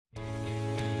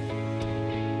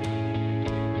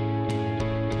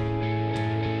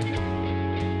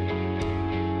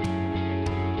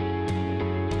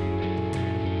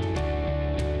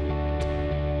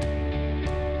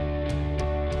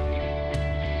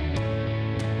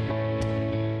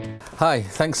Hi,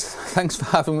 thanks for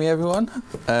having me, everyone.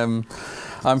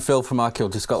 I'm Phil from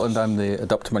Archaeology Scotland. I'm the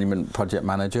Adopt a Monument project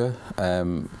manager,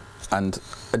 and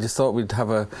I just thought we'd have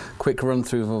a quick run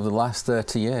through over the last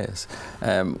 30 years.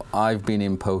 I've been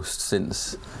in post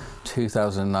since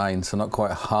 2009, so not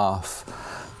quite half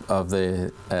of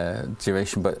the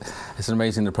duration, but it's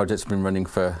amazing the project's been running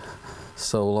for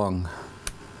so long.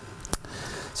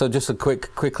 So just a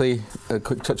quick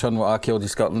touch on what Archaeology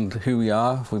Scotland, who we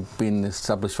are. We've been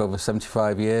established for over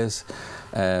 75 years,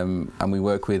 and we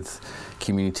work with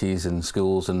communities and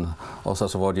schools and all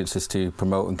sorts of audiences to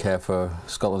promote and care for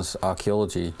Scotland's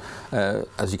archaeology.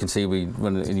 As you can see, we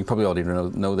run, and you probably already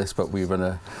know this, but we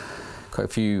run quite a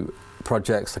few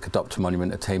projects like Adopt a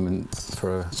Monument, Attainment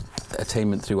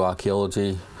through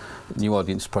Archaeology, New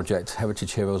Audience Project,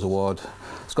 Heritage Heroes Award,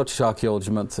 Scottish Archaeology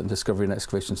Month and Discovery and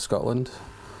Excavation Scotland,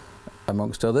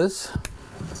 amongst others.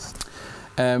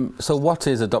 So what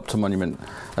is Adopt a Monument?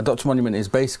 Adopt a Monument is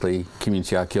basically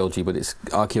community archaeology, but it's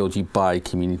archaeology by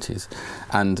communities.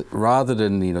 And rather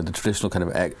than the traditional kind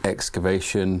of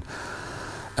excavation,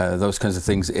 those kinds of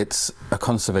things, it's a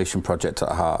conservation project at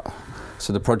heart.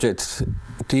 So the project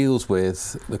deals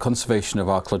with the conservation of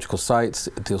archaeological sites,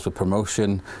 it deals with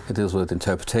promotion, it deals with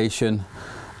interpretation,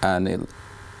 and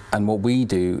what we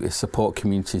do is support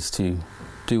communities to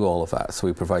do all of that. So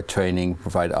we provide training,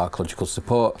 provide archaeological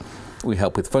support, we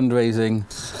help with fundraising,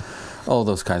 all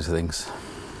those kinds of things.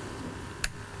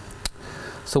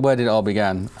 So where did it all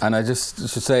begin? And I just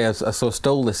should say, I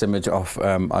stole this image off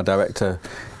our director,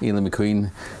 Eileen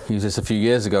McQueen. He used this a few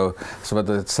years ago,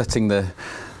 so setting the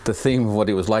theme of what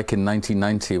it was like in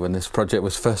 1990 when this project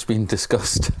was first being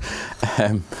discussed.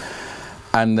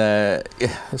 A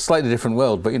slightly different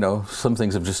world, but some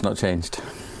things have just not changed.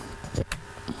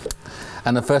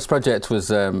 And the first project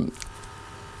was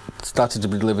started to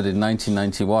be delivered in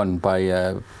 1991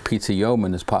 by Peter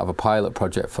Yeoman as part of a pilot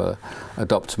project for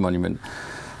Adopt a Monument,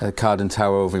 Carden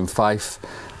Tower over in Fife,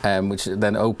 which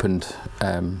then opened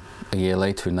a year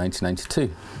later in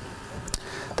 1992.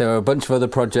 There were a bunch of other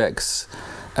projects,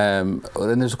 and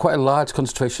there's quite a large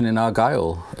concentration in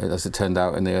Argyll, as it turned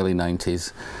out, in the early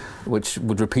 90s, which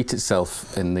would repeat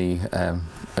itself in the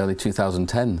early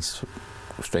 2010s,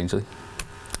 strangely.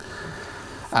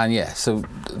 And yeah, so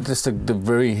just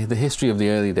the history of the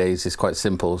early days is quite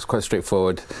simple. It's quite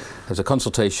straightforward. There was a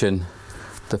consultation.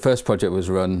 The first project was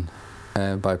run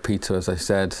by Peter, as I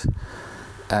said,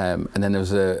 and then there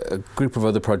was a group of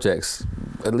other projects,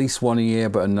 at least one a year,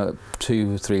 but not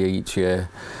 2 or 3 each year.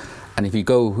 And if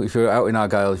you're out in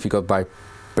Argyll, if you go by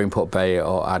Brainport Bay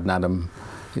or Adnadam,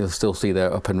 you'll still see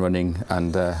they're up and running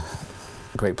and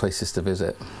great places to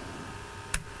visit.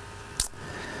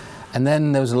 And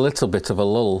then there was a little bit of a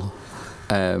lull.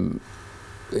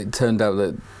 It turned out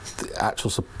that the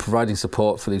actual providing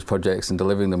support for these projects and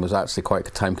delivering them was actually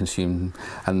quite time consuming,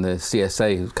 and the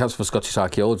CSA, Council for Scottish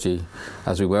Archaeology,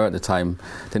 as we were at the time,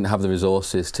 didn't have the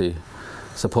resources to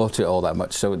support it all that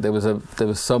much. So there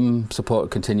was some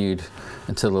support continued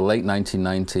until the late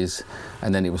 1990s,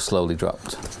 and then it was slowly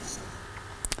dropped.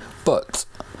 But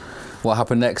what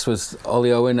happened next was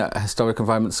Ollie Owen at Historic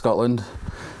Environment Scotland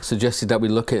suggested that we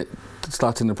look at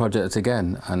starting the project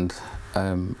again, and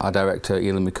our director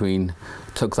Eileen McQueen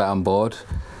took that on board.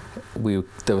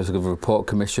 There was a report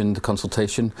commissioned, a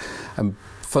consultation, and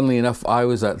funnily enough, I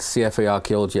was at CFA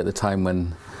Archaeology at the time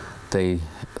when they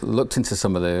looked into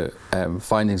some of the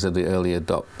findings of the early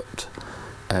Adopt,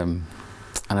 and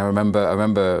I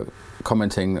remember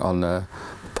commenting on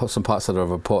some parts of the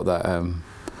report that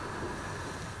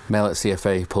Mel at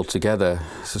CFA pulled together.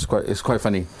 So it's quite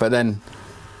funny. But then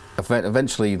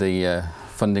eventually the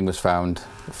funding was found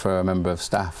for a member of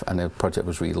staff, and the project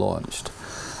was relaunched.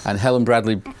 And Helen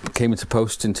Bradley came into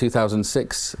post in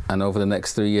 2006, and over the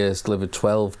next 3 years delivered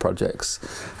 12 projects.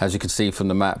 As you can see from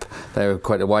the map, they're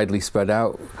quite widely spread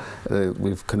out.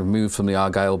 We've kind of moved from the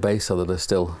Argyll base, although there's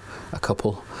still a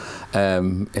couple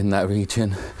in that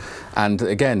region. And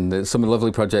again, there's some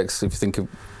lovely projects. If you think of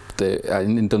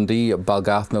in Dundee at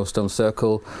Balgarthno Stone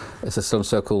Circle, it's a stone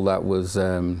circle that was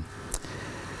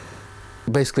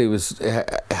basically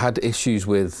it had issues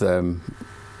with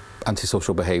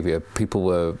antisocial behaviour. People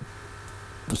were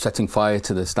setting fire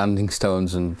to the standing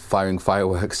stones and firing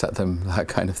fireworks at them, that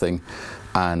kind of thing.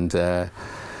 And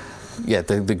yeah,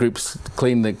 the groups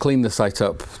cleaned the site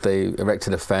up. They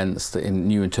erected a fence,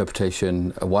 new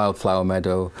interpretation, a wildflower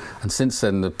meadow, and since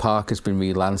then the park has been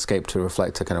re-landscaped to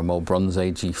reflect a kind of more Bronze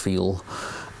Agey feel,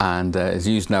 and is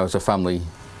used now as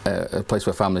a place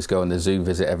where families go and the zoo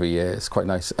visit every year. It's quite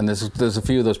nice, and there's a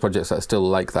few of those projects that are still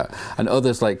like that, and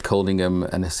others like Coldingham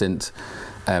and Assynt,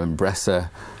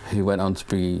 Bresser, who went on to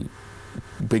be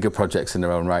bigger projects in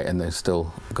their own right, and they're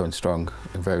still going strong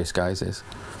in various guises.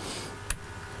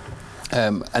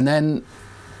 And then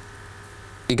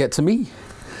you get to me.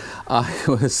 I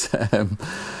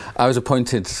was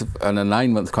appointed on a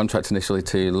 9-month contract initially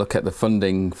to look at the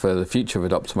funding for the future of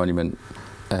Adopt a Monument,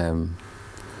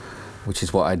 which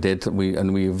is what I did. We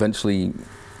eventually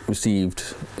received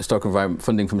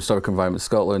funding from Historic Environment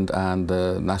Scotland and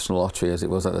the National Lottery, as it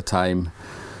was at the time,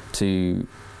 to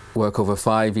work over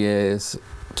 5 years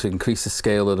to increase the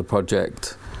scale of the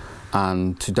project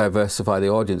and to diversify the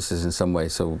audiences in some way.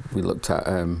 So we looked at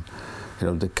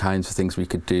the kinds of things we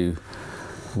could do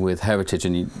with heritage,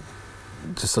 and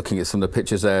just looking at some of the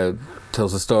pictures there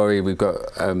tells a story. We've got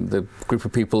the group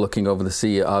of people looking over the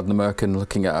sea at Ardnamurchan,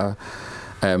 looking at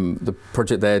the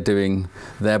project they're doing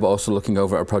there, but also looking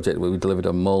over at a project where we delivered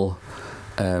on Mull.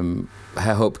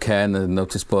 Hope Cairn, the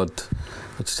notice board,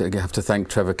 which I have to thank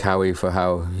Trevor Cowie for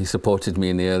how he supported me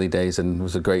in the early days and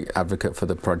was a great advocate for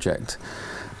the project.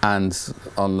 And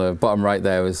on the bottom right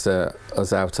there was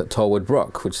us out at Torwood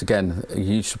Rock, which again, a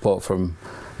huge support from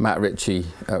Matt Ritchie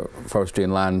at Forestry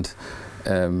and Land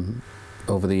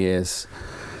over the years.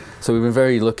 So we've been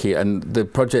very lucky, and the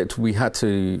project we had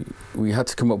to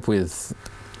come up with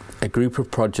a group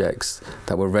of projects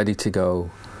that were ready to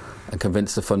go and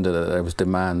convince the funder that there was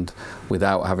demand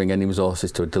without having any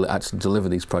resources to actually deliver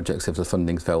these projects if the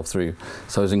funding fell through.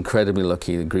 So I was incredibly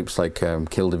lucky that groups like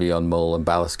Kildavie on Mull and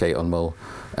Ballastgate on Mull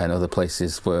and other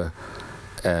places were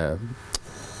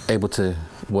able to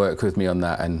work with me on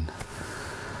that, and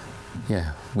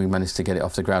yeah, we managed to get it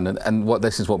off the ground. And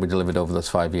this is what we delivered over those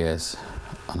 5 years,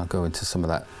 and I'll go into some of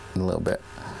that in a little bit.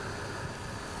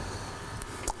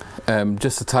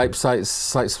 Just the type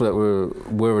sites that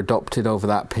were adopted over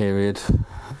that period.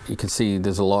 You can see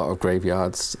there's a lot of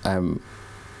graveyards.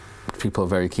 People are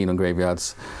very keen on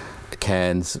graveyards.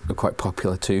 Cairns are quite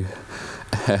popular too.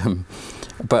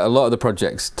 But a lot of the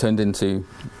projects turned into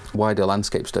wider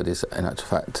landscape studies, in actual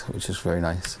fact, which is very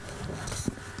nice.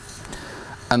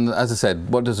 And as I said,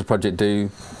 what does the project do?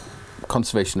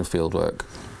 Conservation of fieldwork.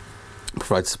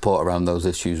 Provide support around those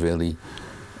issues, really.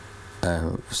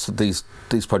 So these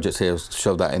projects here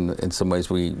show that in some ways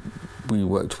we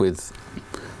worked with.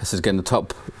 This is again the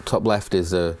top left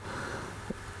is a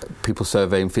people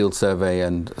surveying, field survey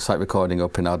and site recording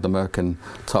up in Ardnamurchan.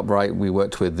 Top right, we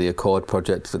worked with the Accord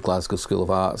project at the Glasgow School of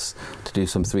Arts to do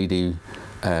some 3D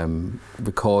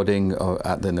recording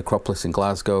at the necropolis in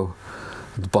Glasgow.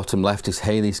 The bottom left is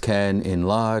Haley's Cairn in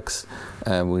Largs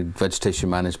with vegetation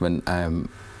management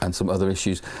and some other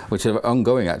issues which are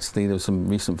ongoing. Actually, there was some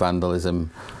recent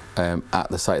vandalism at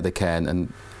the site of the cairn,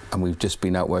 and we've just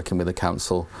been out working with the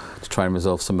council to try and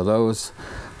resolve some of those.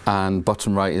 And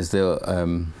bottom right is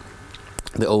the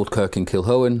old kirk in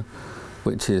Kilhowen,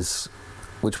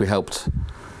 which we helped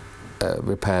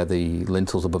repair the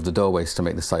lintels above the doorways to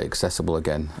make the site accessible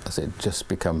again, as it just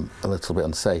become a little bit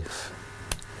unsafe.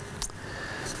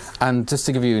 And just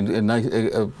to give you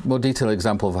a more detailed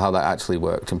example of how that actually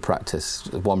worked in practice,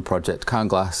 one project,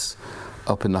 Carnglass,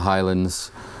 up in the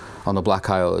Highlands on the Black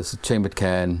Isle, is a chambered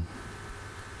cairn.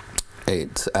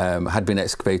 It had been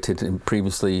excavated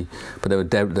previously, but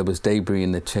there was debris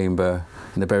in the chamber,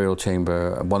 in the burial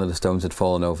chamber, and one of the stones had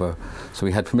fallen over. So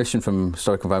we had permission from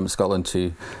Historic Environment Scotland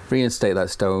to reinstate that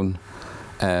stone,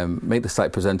 make the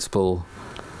site presentable.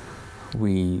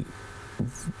 We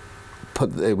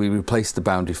replaced the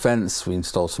boundary fence, we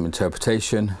installed some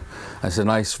interpretation. It's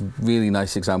a really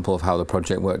nice example of how the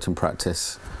project worked in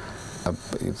practice.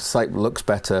 The site looks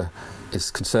better, is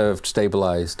conserved,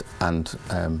 stabilised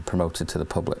and promoted to the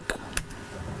public.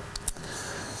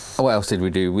 What else did we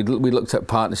do? We looked at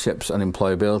partnerships and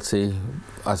employability.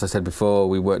 As I said before,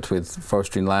 we worked with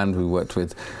Forestry and Land, we worked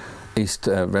with East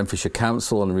Renfrewshire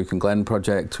Council on the Wrekin Glen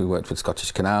project, we worked with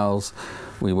Scottish Canals,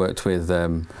 we worked with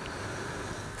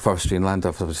Forestry and Land,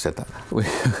 I've already said that. We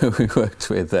worked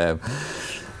with,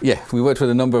 we worked with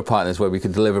a number of partners where we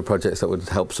could deliver projects that would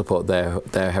help support their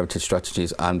heritage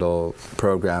strategies and or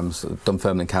programmes.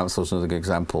 Dunfermline Council is another good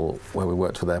example where we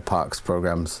worked with their parks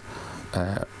programmes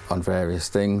on various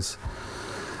things.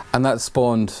 And that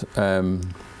spawned a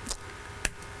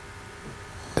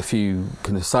few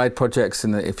kind of side projects,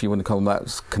 if you want to call them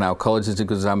that. Canal College is a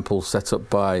good example, set up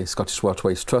by Scottish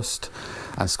Waterways Trust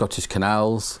and Scottish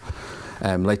Canals.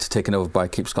 Later taken over by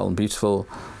Keep Scotland Beautiful.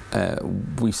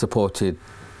 We supported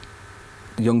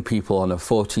young people on a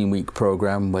 14-week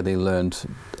programme where they learned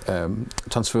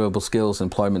transferable skills,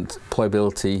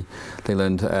 employability. They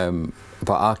learned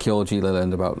about archaeology, they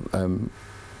learned about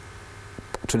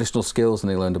traditional skills,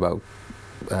 and they learned about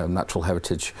natural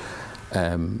heritage.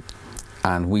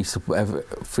 and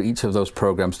for each of those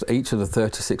programs, each of the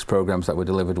 36 programs that were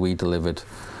delivered, we delivered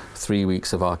 3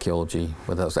 weeks of archaeology,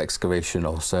 whether that was excavation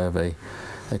or survey,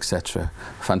 etc.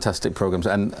 Fantastic programs.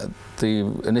 And the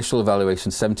initial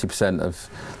evaluation, 70% of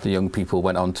the young people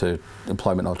went on to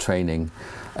employment or training.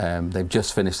 They've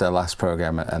just finished their last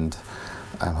program, and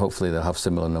hopefully they'll have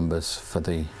similar numbers for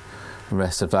the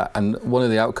rest of that. And one of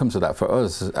the outcomes of that for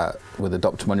us with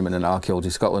Adopt a Monument and Archaeology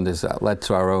Scotland is that led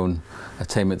to our own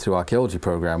Attainment Through Archaeology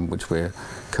programme, which we're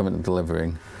currently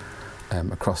delivering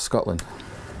across Scotland.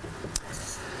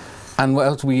 And what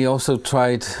else? We also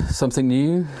tried something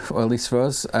new, or at least for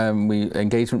us.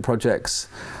 Engagement projects,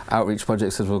 outreach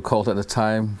projects as we were called at the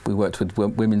time. We worked with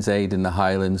Women's Aid in the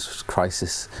Highlands,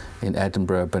 Crisis in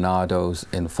Edinburgh, Barnardo's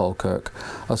in Falkirk.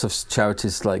 Also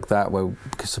charities like that where we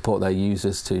could support their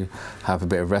users to have a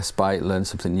bit of respite, learn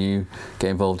something new, get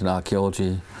involved in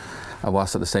archaeology. And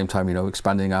whilst at the same time,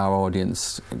 expanding our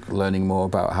audience, learning more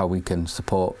about how we can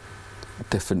support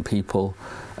different people,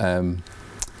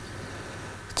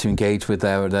 to engage with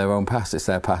their own past. It's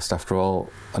their past after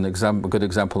all. A good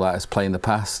example of that is Play in the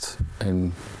Past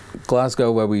in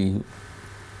Glasgow, where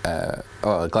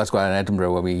Glasgow and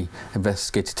Edinburgh, where we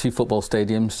investigated 2 football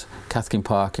stadiums, Cathkin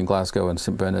Park in Glasgow and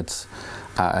St Bernard's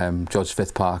at George V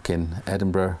Park in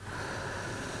Edinburgh.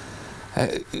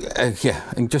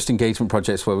 And just engagement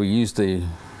projects where we use the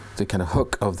kind of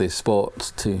hook of the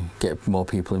sport to get more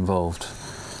people involved,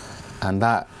 and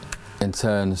that in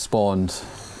turn spawned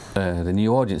the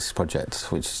New Audiences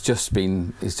project, which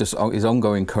is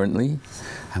ongoing currently,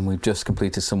 and we've just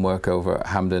completed some work over at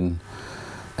Hampden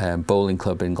Bowling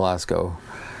Club in Glasgow.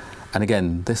 And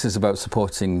again, this is about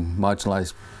supporting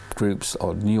marginalised groups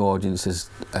or new audiences,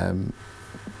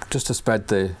 just to spread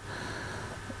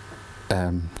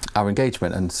our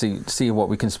engagement and see what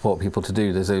we can support people to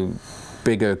do. There's a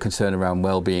bigger concern around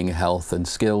well-being, health, and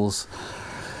skills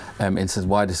in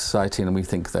wider society, and we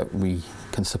think that we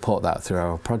can support that through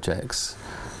our projects.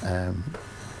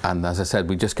 And as I said,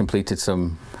 we just completed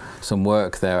some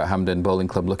work there at Hampden Bowling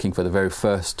Club, looking for the very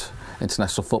first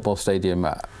international football stadium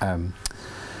in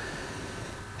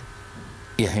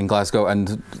Glasgow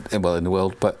and in the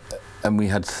world. And we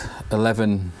had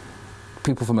 11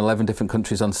 people from 11 different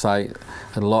countries on site,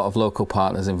 had a lot of local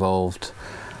partners involved.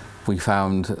 We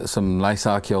found some nice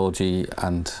archaeology,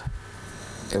 and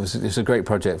it was a great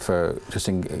project for just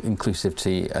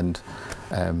inclusivity and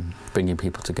bringing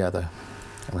people together,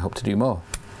 and we hope to do more.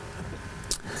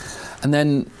 And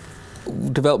then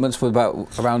developments were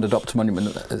around Adopt a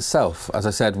Monument itself. As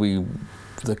I said,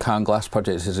 the Cairn Glass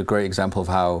project is a great example of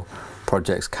how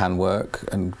projects can work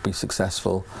and be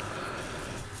successful.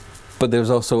 But there's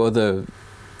also other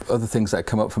things that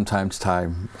come up from time to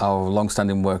time. Our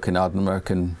long-standing work in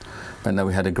Ardnamurchan meant that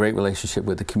we had a great relationship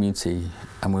with the community,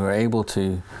 and we were able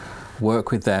to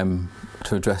work with them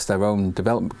to address their own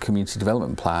community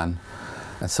development plan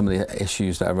and some of the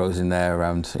issues that arose in there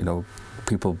around,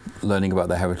 people learning about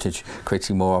their heritage,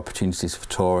 creating more opportunities for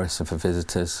tourists and for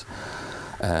visitors,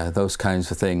 those kinds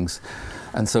of things.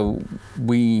 And so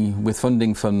with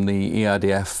funding from the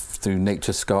ERDF through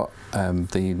Nature Scot,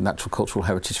 the Natural Cultural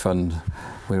Heritage Fund,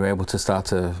 we were able to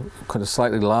start a kind of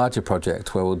slightly larger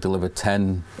project where we'll deliver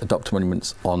 10 Adopt a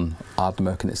Monuments on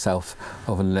Ardnamurchan itself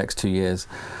over the next 2 years.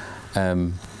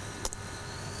 The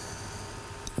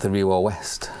Rewar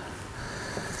West.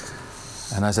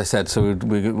 And as I said, so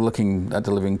we're looking at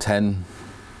delivering 10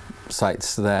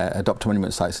 sites there, Adopt a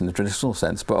Monument sites in the traditional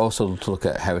sense, but also to look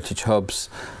at heritage hubs,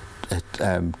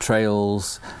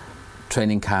 trails,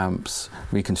 training camps,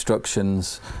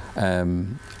 reconstructions,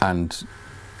 and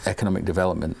economic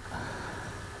development.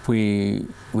 We've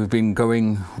been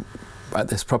going at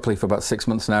this properly for about 6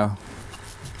 months now,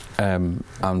 and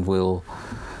we'll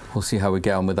see how we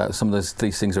get on with that. Some of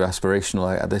these things are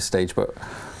aspirational at this stage, but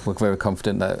we're very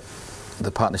confident that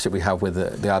the partnership we have with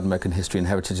the Ardnamurchan History and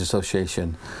Heritage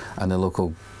Association and the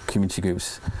local community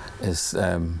groups is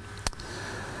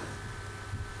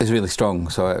really strong.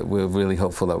 So we're really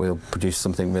hopeful that we'll produce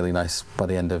something really nice by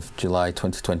the end of July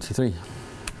 2023.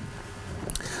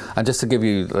 And just to give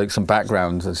you some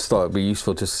background, I just thought it'd be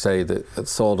useful just to say that at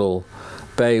Sawdall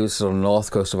Bay, which is on the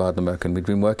north coast of Ardnamurchan, we've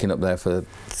been working up there for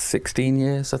 16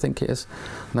 years, I think it is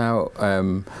now,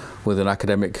 with an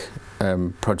academic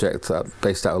project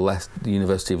based out of the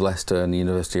University of Leicester and the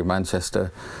University of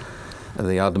Manchester,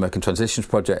 the Ardnamurchan Transitions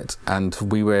Project, and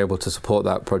we were able to support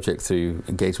that project through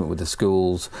engagement with the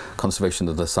schools, conservation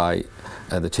of the site,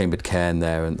 the chambered cairn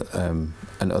there,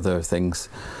 and other things.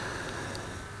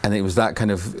 And it was that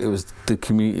kind of, it was the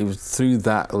community, it was through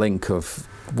that link of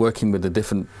working with the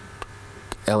different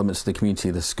elements of the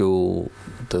community, the school,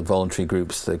 the voluntary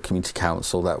groups, the community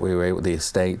council, that we were able, the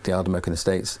estate, the Ardnamurchan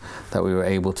estates, that we were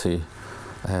able to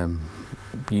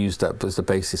use that as the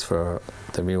basis for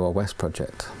the Rewa West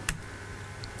project.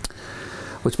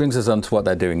 Which brings us on to what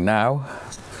they're doing now.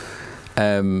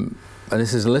 And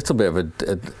this is a little bit of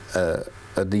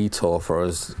a detour for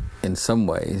us in some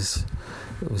ways.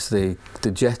 It was the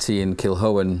jetty in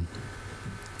Kilhowen.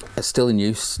 It's still in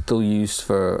use, still used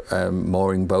for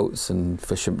mooring boats and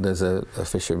there's a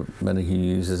fisherman who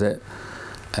uses it.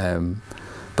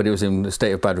 But it was in a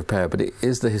state of bad repair. But it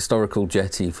is the historical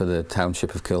jetty for the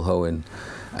township of Kilhowen,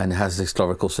 and it has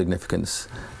historical significance,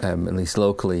 at least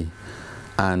locally.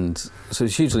 And so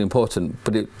it's hugely important,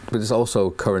 but it's also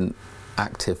a current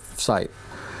active site.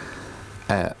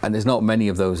 And there's not many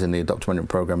of those in the Adopt a Monument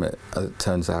programme, it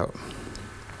turns out.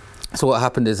 So what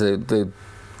happened is the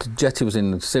jetty was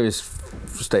in a serious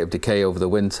state of decay over the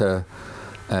winter.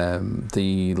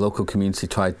 The local community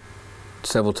tried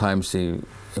several times to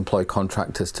employ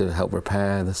contractors to help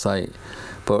repair the site,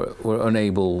 but were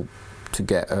unable to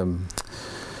get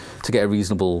a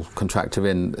reasonable contractor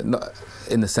in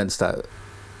the sense that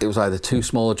it was either too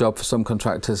small a job for some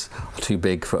contractors or too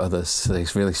big for others. So they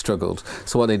really struggled.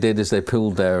 So what they did is they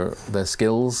pooled their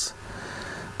skills,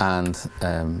 and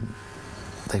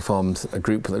they formed a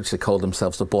group which they called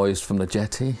themselves the Boys from the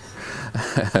Jetty.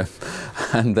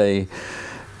 and they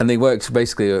worked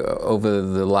basically over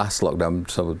the last lockdown,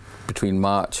 so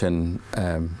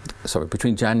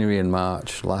between January and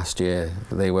March last year,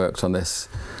 they worked on this,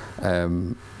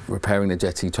 repairing the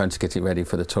jetty, trying to get it ready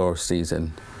for the tourist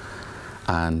season.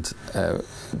 And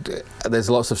there's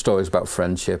lots of stories about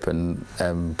friendship and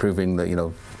proving that, you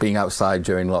know, being outside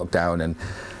during lockdown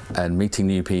and meeting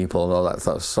new people and all that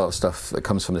sort of stuff that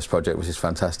comes from this project, which is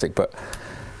fantastic. But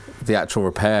the actual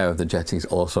repair of the jetty is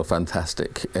also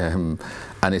fantastic, and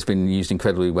it's been used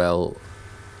incredibly well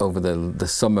over the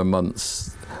summer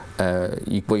months. What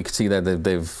you can see there,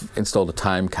 they've installed a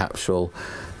time capsule.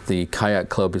 The kayak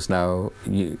club is now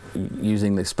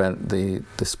using the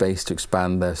space to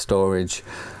expand their storage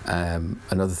and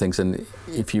other things. And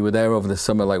if you were there over the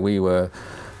summer like we were,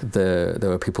 there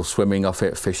were people swimming off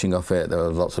it, fishing off it. There were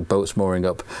lots of boats mooring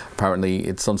up. Apparently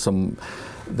it's on some,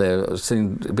 it's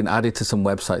been added to some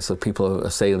websites, so people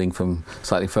are sailing from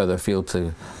slightly further afield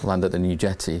to land at the new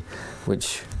jetty,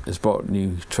 which has brought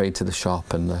new trade to the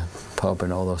shop and the pub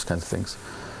and all those kinds of things.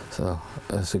 So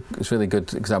it's a really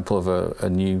good example of a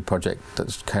new project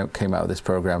that came out of this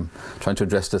programme, trying to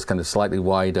address this kind of slightly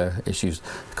wider issues,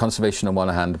 conservation on one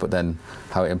hand, but then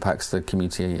how it impacts the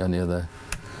community on the other.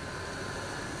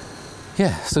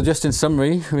 Yeah, so just in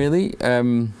summary, really,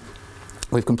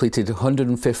 we've completed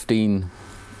 115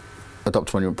 Adopt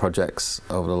a Monument projects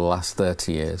over the last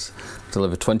 30 years,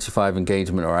 delivered 25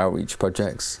 engagement or outreach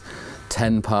projects,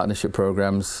 10 partnership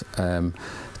programmes.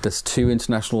 There's 2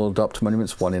 international Adopt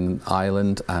Monuments, one in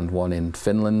Ireland and one in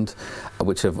Finland,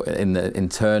 which have in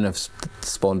turn have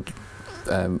spawned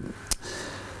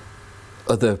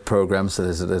other programs. So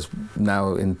there's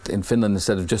now in Finland,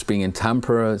 instead of just being in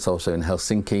Tampere, it's also in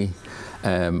Helsinki,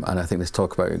 and I think there's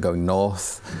talk about it going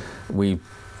north. We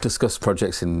discussed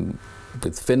projects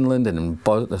with Finland and in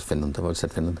Finland, I've always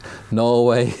said Finland,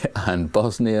 Norway and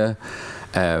Bosnia.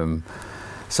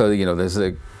 So, you know, there's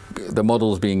the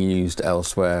models being used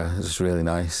elsewhere is really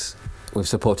nice. We've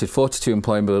supported 42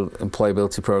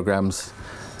 employability programs,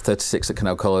 36 at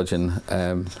Canal College and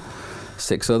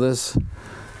 6 others.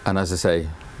 And as I say,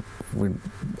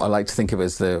 I like to think of it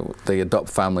as the Adopt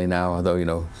family now, although, you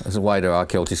know, there's a wider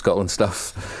Archaeology Scotland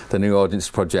stuff, the New Audience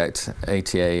Project,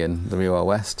 ATA and the Rewa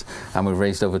West, and we've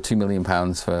raised over £2 million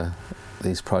for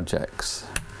these projects.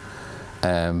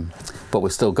 But we're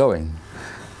still going.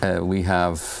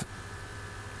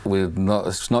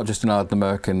 It's not just in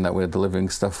Ardnamurchan that we're delivering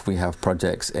stuff. We have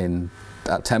projects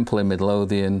at Temple in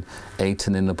Midlothian,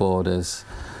 Ayton in the Borders.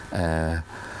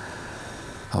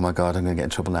 Oh my God, I'm going to get in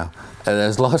trouble now.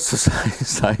 There's lots of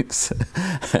sites.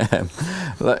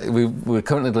 We're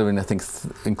currently delivering, I think,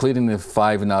 including the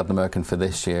 5 in Ardnamurchan for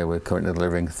this year, we're currently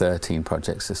delivering 13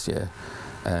 projects this year,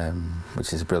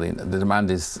 which is brilliant. The demand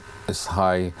is as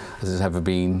high as it's ever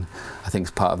been. I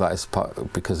think part of that is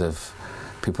because of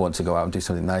people want to go out and do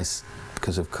something nice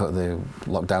because of the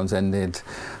lockdowns ended,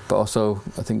 but also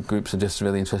I think groups are just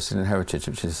really interested in heritage,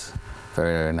 which is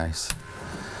very, very nice.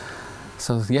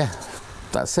 So yeah,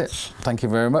 that's it. Thank you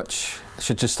very much. I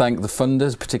should just thank the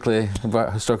funders, particularly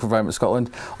Historical Environment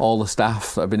Scotland, all the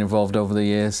staff that have been involved over the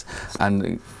years,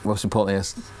 and most importantly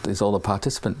is all the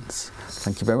participants.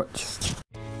 Thank you very much.